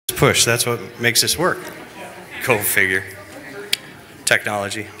push. That's what makes this work. Go figure.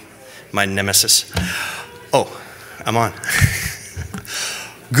 Technology, my nemesis. Oh, I'm on.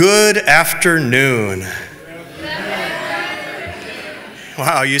 Good afternoon.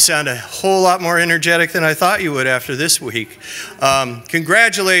 Wow, you sound a whole lot more energetic than I thought you would after this week.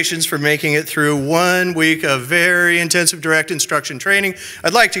 Congratulations for making it through 1 week of very intensive direct instruction training.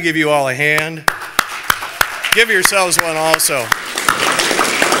 I'd like to give you all a hand. Give yourselves one also.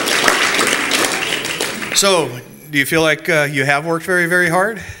 So, do you feel like you have worked very, very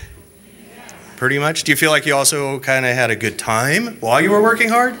hard? Pretty much. Do you feel like you also kind of had a good time while you were working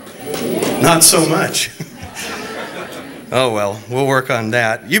hard? Not so much. Oh well, we'll work on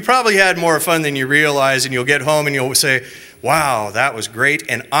that. You probably had more fun than you realize, and you'll get home and you'll say, wow, that was great,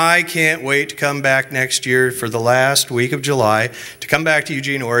 and I can't wait to come back next year for the last week of July, to come back to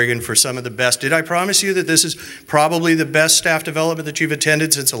Eugene, Oregon for some of the best. Did I promise you that this is probably the best staff development that you've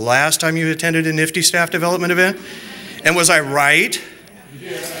attended since the last time you attended a Nifty staff development event? And was I right?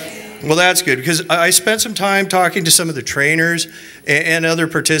 Well, that's good, because I spent some time talking to some of the trainers and other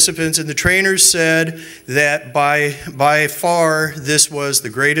participants, and the trainers said that by far this was the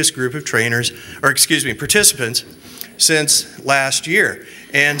greatest group of trainers, or excuse me, participants since last year.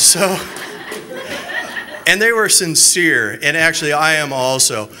 And so, and they were sincere, and actually I am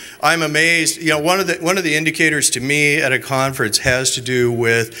also. I'm amazed. You know, one of the indicators to me at a conference has to do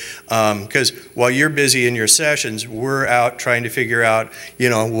with, because while you're busy in your sessions, we're out trying to figure out, you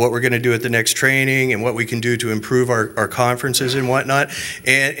know, what we're going to do at the next training and what we can do to improve our conferences and whatnot.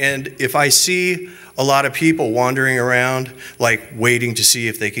 And if I see a lot of people wandering around, like waiting to see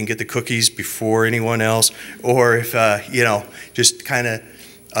if they can get the cookies before anyone else, or if, you know, just kind of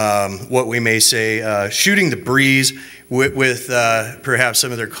what we may say, shooting the breeze with perhaps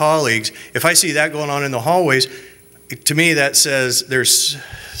some of their colleagues. If I see that going on in the hallways, to me that says there's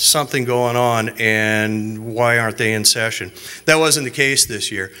something going on, and why aren't they in session? That wasn't the case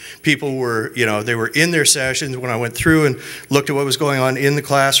this year. People were, you know, they were in their sessions. When I went through and looked at what was going on in the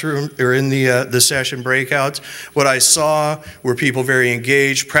classroom or in the session breakouts, what I saw were people very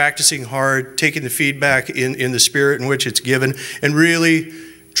engaged, practicing hard, taking the feedback in the spirit in which it's given, and really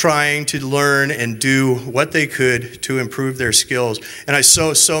trying to learn and do what they could to improve their skills. And I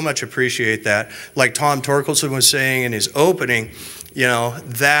so much appreciate that. Like Tom Torkelson was saying in his opening, you know,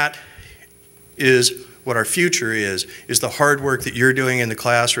 that is what our future is the hard work that you're doing in the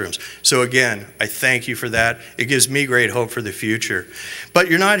classrooms. So again, I thank you for that. It gives me great hope for the future. But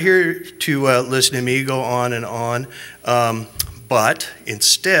you're not here to listen to me go on and on, but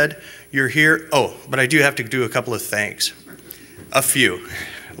instead you're here, oh, but I do have to do a couple of thanks. A few.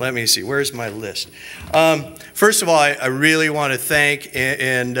 Let me see, where's my list? First of all, I really want to thank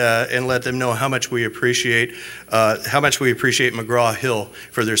and let them know how much we appreciate McGraw-Hill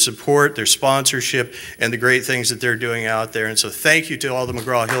for their support, their sponsorship, and the great things that they're doing out there. And so thank you to all the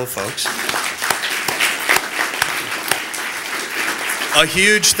McGraw-Hill folks. A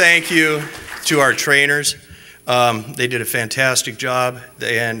huge thank you to our trainers. They did a fantastic job,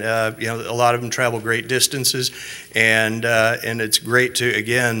 and you know, a lot of them travel great distances, and it's great to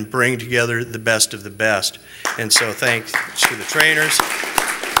again bring together the best of the best. And so thanks to the trainers,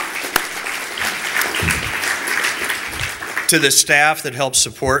 to the staff that helped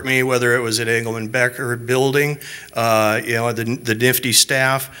support me, whether it was at Engelman Becker building, you know, the Nifty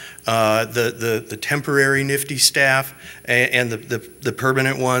staff, the temporary Nifty staff, and the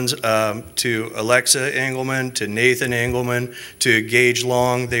permanent ones, to Alexa Engelman, to Nathan Engelman, to Gage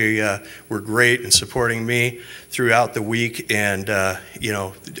Long. They were great in supporting me throughout the week, and you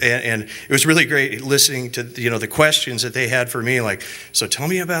know, and it was really great listening to, you know, the questions that they had for me, like, so tell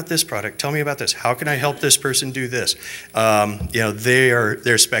me about this product, tell me about this, how can I help this person do this? You know,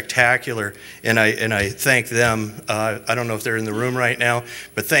 they're spectacular, and I thank them. I don't know if they're in the room right now,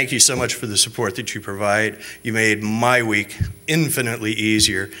 but thank you so much for the support that you provide. You made my week infinitely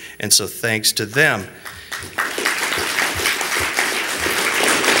easier, and so thanks to them.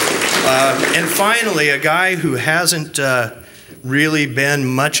 And finally, a guy who hasn't really been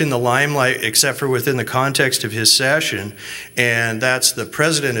much in the limelight except for within the context of his session, and that's the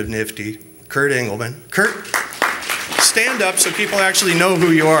president of Nifty, Kurt Engelman. Kurt, stand up so people actually know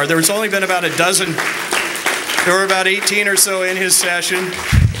who you are. There's only been about a dozen, there were about 18 or so in his session.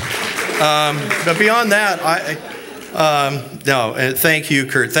 But beyond that, thank you,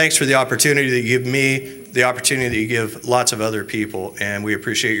 Kurt. Thanks for the opportunity that you give me, the opportunity that you give lots of other people, and we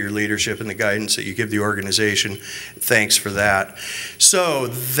appreciate your leadership and the guidance that you give the organization. Thanks for that. So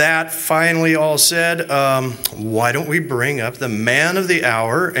that finally all said, why don't we bring up the man of the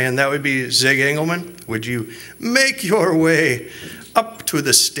hour, and that would be Zig Engelman. Would you make your way up to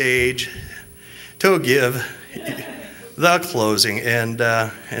the stage to give the closing. And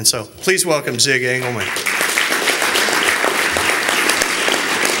so please welcome Zig Engelman.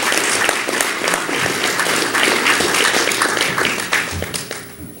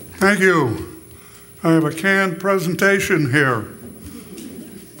 Thank you. I have a canned presentation here,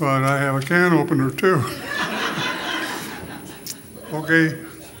 but I have a can opener too. Okay,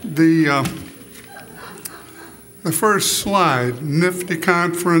 the first slide, Nifty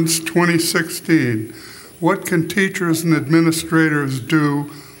Conference 2016. What can teachers and administrators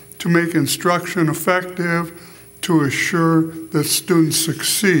do to make instruction effective, to assure that students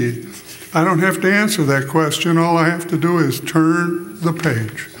succeed? I don't have to answer that question. All I have to do is turn the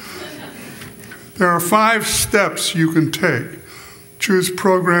page. There are 5 steps you can take. Choose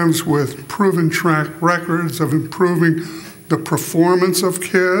programs with proven track records of improving the performance of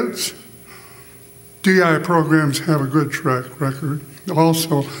kids. DI programs have a good track record.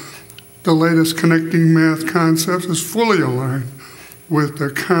 Also, the latest connecting math concepts is fully aligned with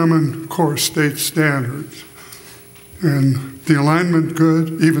the Common Core State Standards. And the alignment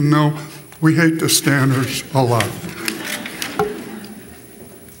good, even though we hate the standards a lot.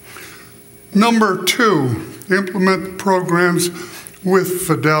 Number 2, implement programs with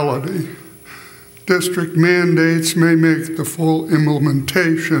fidelity. District mandates may make the full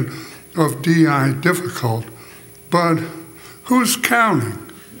implementation of DI difficult, but who's counting?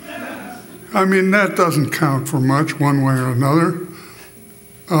 I mean, that doesn't count for much one way or another.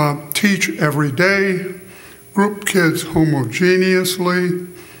 Teach every day, group kids homogeneously,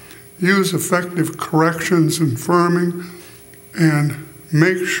 use effective corrections and firming, and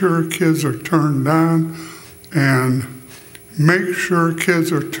make sure kids are turned on, and make sure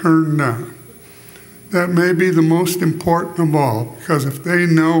kids are turned on. That may be the most important of all, because if they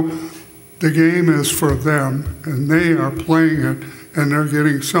know the game is for them, and they are playing it, and they're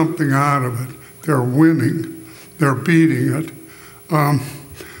getting something out of it, they're winning, they're beating it,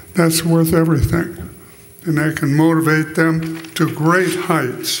 that's worth everything. And that can motivate them to great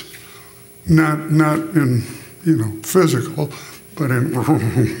heights, not in, physical, but in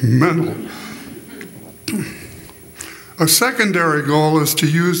mental. A secondary goal is to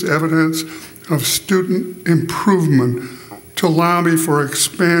use evidence of student improvement to lobby for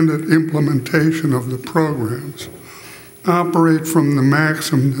expanded implementation of the programs. Operate from the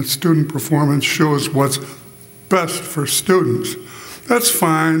maxim that student performance shows what's best for students. That's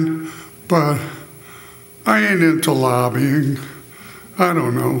fine, but I ain't into lobbying. I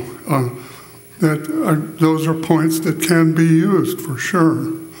don't know. Those are points that can be used for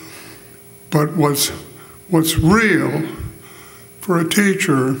sure. But what's real for a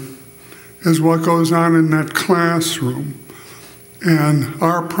teacher is what goes on in that classroom. And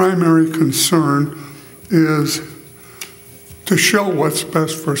our primary concern is to show what's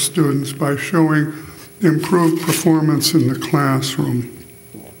best for students by showing improved performance in the classroom.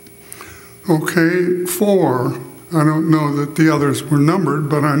 Okay, 4. I don't know that the others were numbered,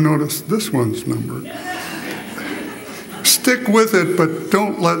 but I noticed this one's numbered. Stick with it, but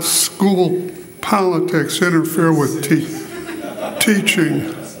don't let school politics interfere with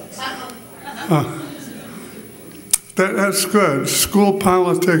teaching. That's good. School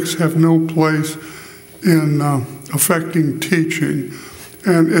politics have no place in affecting teaching.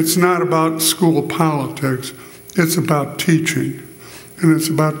 And it's not about school politics. It's about teaching. And it's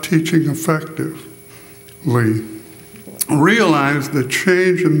about teaching effectively. Realize that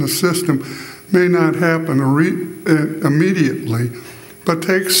change in the system may not happen immediately, but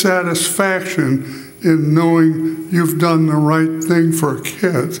take satisfaction in knowing you've done the right thing for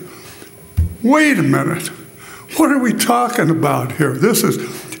kids. Wait a minute. What are we talking about here? This is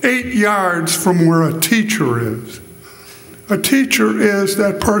 8 yards from where a teacher is. A teacher is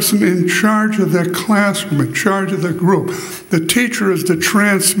that person in charge of that classroom, in charge of the group. The teacher is the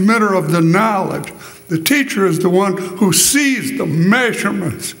transmitter of the knowledge. The teacher is the one who sees the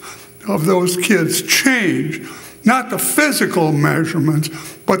measurements of those kids change, not the physical measurements,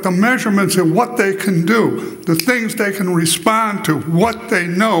 but the measurements in what they can do, the things they can respond to, what they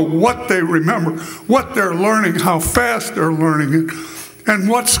know, what they remember, what they're learning, how fast they're learning it, and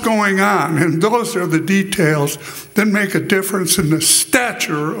what's going on. And those are the details that make a difference in the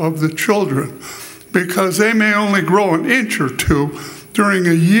stature of the children, because they may only grow an inch or 2 during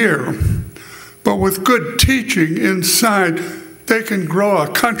a year. But with good teaching inside, they can grow a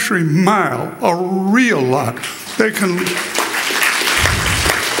country mile, a real lot. They can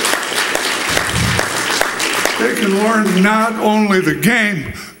learn not only the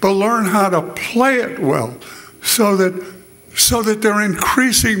game, but learn how to play it well, so that they're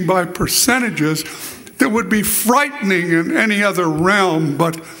increasing by percentages that would be frightening in any other realm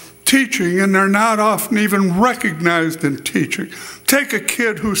but teaching, and they're not often even recognized in teaching. Take a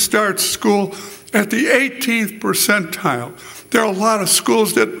kid who starts school at the 18th percentile. There are a lot of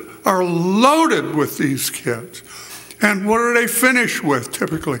schools that are loaded with these kids. And what do they finish with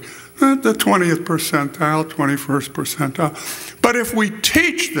typically? The 20th percentile, 21st percentile. But if we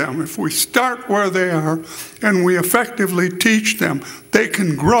teach them, if we start where they are and we effectively teach them, they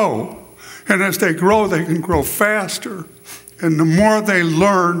can grow. And as they grow, they can grow faster. And the more they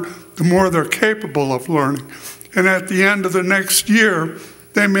learn, the more they're capable of learning. And at the end of the next year,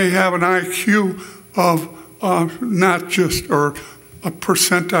 they may have an IQ of not just, or a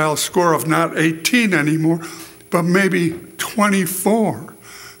percentile score of not 18 anymore, but maybe 24.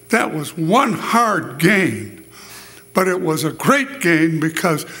 That was one hard gain, but it was a great gain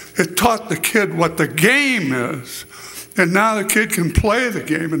because it taught the kid what the game is. And now the kid can play the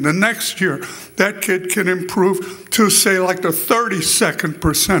game, and the next year that kid can improve to, say, like the 32nd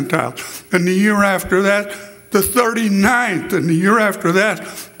percentile, and the year after that the 39th, and the year after that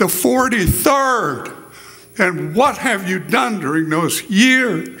the 43rd. And what have you done during those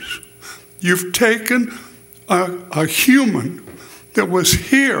years? You've taken a human that was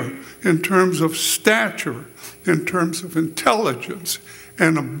here in terms of stature, in terms of intelligence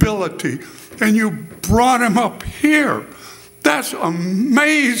and ability, and you brought him up here. That's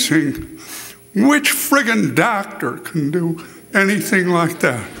amazing. Which friggin' doctor can do anything like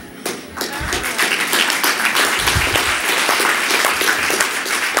that?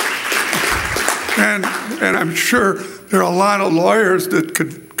 And I'm sure there are a lot of lawyers that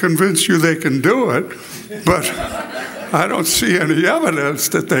could convince you they can do it, but I don't see any evidence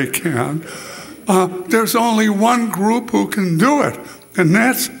that they can. There's only one group who can do it, and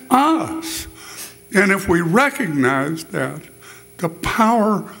that's us. And if we recognize that, the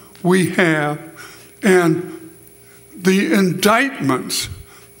power we have and the indictments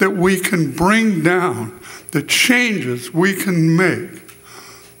that we can bring down, the changes we can make,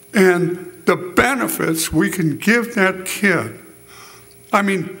 and the benefits we can give that kid, I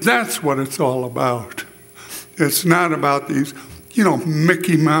mean, that's what it's all about. It's not about these,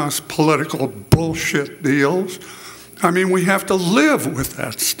 Mickey Mouse political bullshit deals. I mean, we have to live with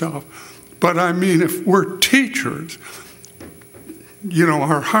that stuff. But I mean, if we're teachers,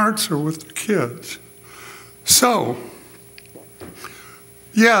 our hearts are with the kids. So,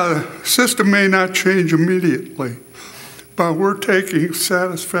 yeah, the system may not change immediately, but we're taking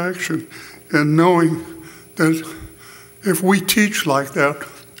satisfaction in knowing that if we teach like that,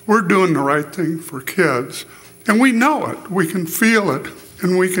 we're doing the right thing for kids. And we know it, we can feel it,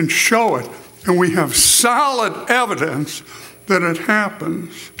 and we can show it, and we have solid evidence that it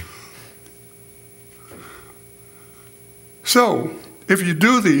happens. So, if you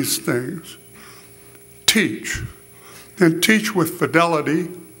do these things, teach. And teach with fidelity,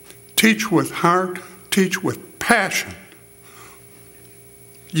 teach with heart, teach with passion.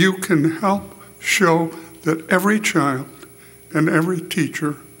 You can help show that every child and every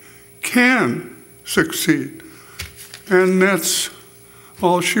teacher can succeed. And that's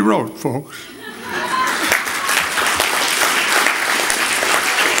all she wrote, folks.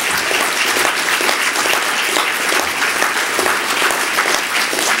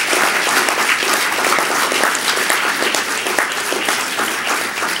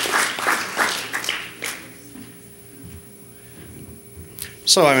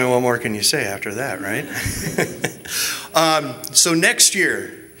 So, I mean, what more can you say after that, right? So next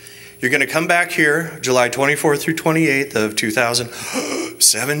year, you're going to come back here, July 24th through 28th of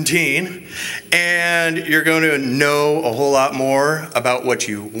 2017, and you're going to know a whole lot more about what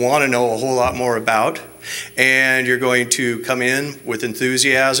you want to know a whole lot more about. And you're going to come in with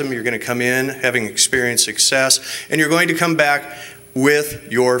enthusiasm. You're going to come in having experienced success, and you're going to come back with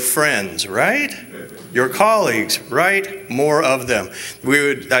your friends, right? Your colleagues, right? More of them.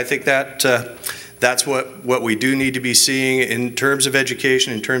 I think that that's what we do need to be seeing in terms of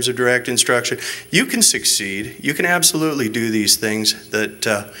education, in terms of direct instruction. You can succeed. You can absolutely do these things that,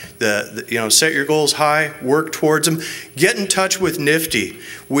 set your goals high, work towards them. Get in touch with NIFTY.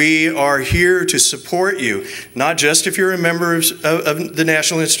 We are here to support you, not just if you're a member of the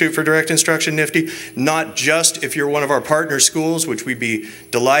National Institute for Direct Instruction, NIFTY, not just if you're one of our partner schools, which we'd be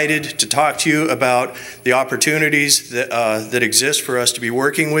delighted to talk to you about the opportunities that exist for us to be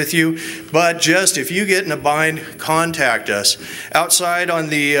working with you, but just if you get in a bind, contact us. Outside on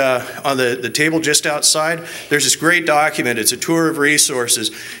the table just outside, there's this great document. It's a tour of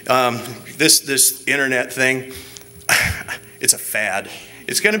resources. This internet thing, it's a fad.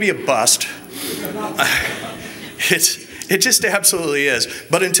 It's going to be a bust. It just absolutely is.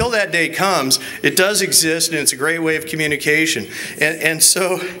 But until that day comes, it does exist, and it's a great way of communication. And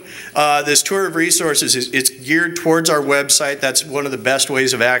so this tour of resources, it's geared towards our website. That's one of the best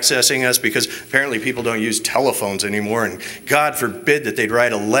ways of accessing us, because apparently people don't use telephones anymore, and God forbid that they'd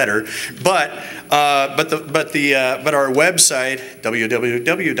write a letter. But our website,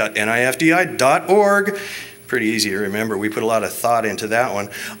 www.nifdi.org, pretty easy to remember. We put a lot of thought into that one.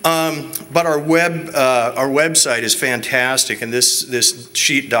 But our website is fantastic, and this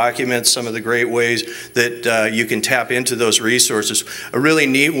sheet documents some of the great ways that you can tap into those resources. A really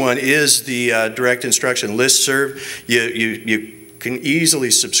neat one is the direct instruction listserv. You can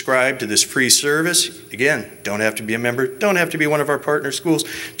easily subscribe to this free service. Again, don't have to be a member, don't have to be one of our partner schools.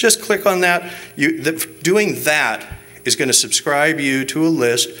 Just click on that. Doing that is going to subscribe you to a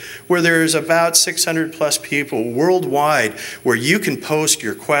list where there's about 600 plus people worldwide where you can post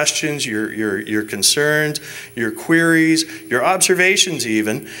your questions, your concerns, your queries, your observations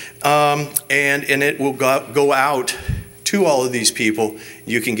even, and it will go out to all of these people.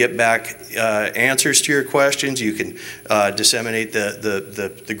 You can get back answers to your questions. You can disseminate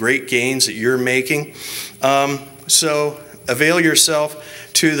the great gains that you're making. So avail yourself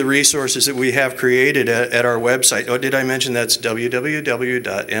to the resources that we have created at our website. Oh, did I mention that's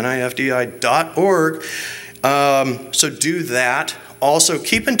www.nifdi.org? So do that. Also,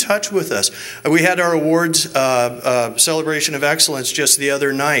 keep in touch with us. We had our awards celebration of excellence just the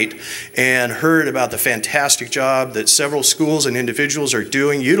other night, and heard about the fantastic job that several schools and individuals are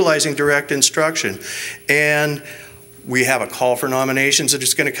doing utilizing direct instruction. And we have a call for nominations that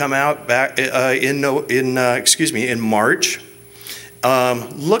is going to come out back in March.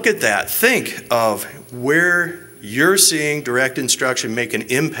 Look at that. Think of where you're seeing direct instruction make an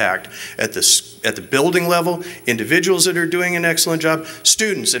impact at the building level, individuals that are doing an excellent job,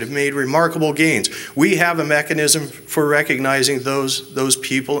 students that have made remarkable gains. We have a mechanism for recognizing those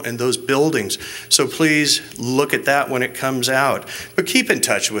people and those buildings. So please look at that when it comes out. But keep in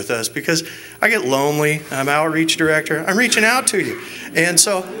touch with us, because I get lonely. I'm outreach director. I'm reaching out to you. And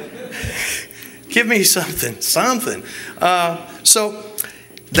so give me something. So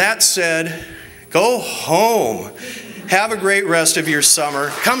that said, go home. Have a great rest of your summer.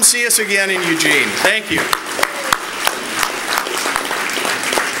 Come see us again in Eugene. Thank you.